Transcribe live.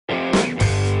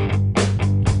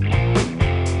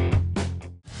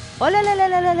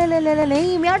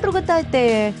ಒಲಲಲಲಲಲಲಲಲಲೆ ಈ ಮ್ಯಾಟ್ರು ಗೊತ್ತಾಯ್ತೆ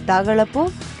ತಾಗಳಪ್ಪು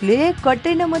ಲೇ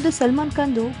ಕಟ್ರಿನ ಮದ್ದು ಸಲ್ಮಾನ್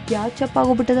ಖಾನ್ದು ಕ್ಯಾಚಪ್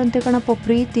ಆಗೋಗ್ಬಿಟ್ಟದಂತೆ ಕಣಪ್ಪ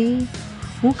ಪ್ರೀತಿ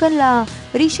ಮೂಕಲ್ಲ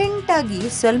ರೀಸೆಂಟಾಗಿ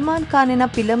ಸಲ್ಮಾನ್ ಖಾನಿನ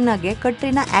ಫಿಲಮ್ನಾಗೆ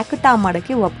ಕಟ್ರಿನ ಆ್ಯಕ್ಟ್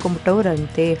ಮಾಡೋಕ್ಕೆ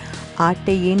ಒಪ್ಕೊಂಬಿಟ್ಟವ್ರಂತೆ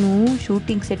ಆಟೆ ಏನು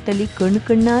ಶೂಟಿಂಗ್ ಸೆಟ್ಟಲ್ಲಿ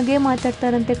ಕಣ್ಣಾಗೆ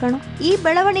ಮಾತಾಡ್ತಾರಂತೆ ಕಣೋ. ಈ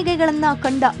ಬೆಳವಣಿಗೆಗಳನ್ನ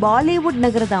ಕಂಡ ಬಾಲಿವುಡ್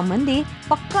ನಗರದ ಮಂದಿ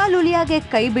ಪಕ್ಕಾ ಲುಲಿಯಾಗೆ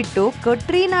ಕೈ ಬಿಟ್ಟು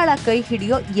ಕಟ್ರೀನಾಳ ಕೈ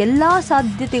ಹಿಡಿಯೋ ಎಲ್ಲಾ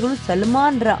ಸಾಧ್ಯತೆಗಳು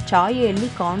ಸಲ್ಮಾನ್ ರ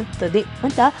ಛಾಯೆಯಲ್ಲಿ ಕಾಣುತ್ತದೆ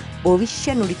ಅಂತ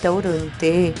ಭವಿಷ್ಯ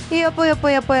ನುಡಿತವ್ರಂತೆ.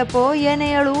 ಯಪ್ಪೋ ಏನೇ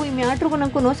ಹೇಳು ಈ ಮ್ಯಾಟ್ರಿಗೂ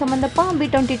ನಂಗೂ ನೋ ಸಂಬಂಧಪ್ಪ.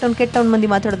 B20 ಕೆಟ್ಟವನ್ ಮಂದಿ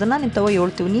ಮಾತಾಡೋದನ್ನ ನಿಂತವ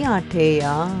ಹೇಳ್ತೀವಿ ನೀ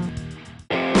ಆಟೆಯಾ.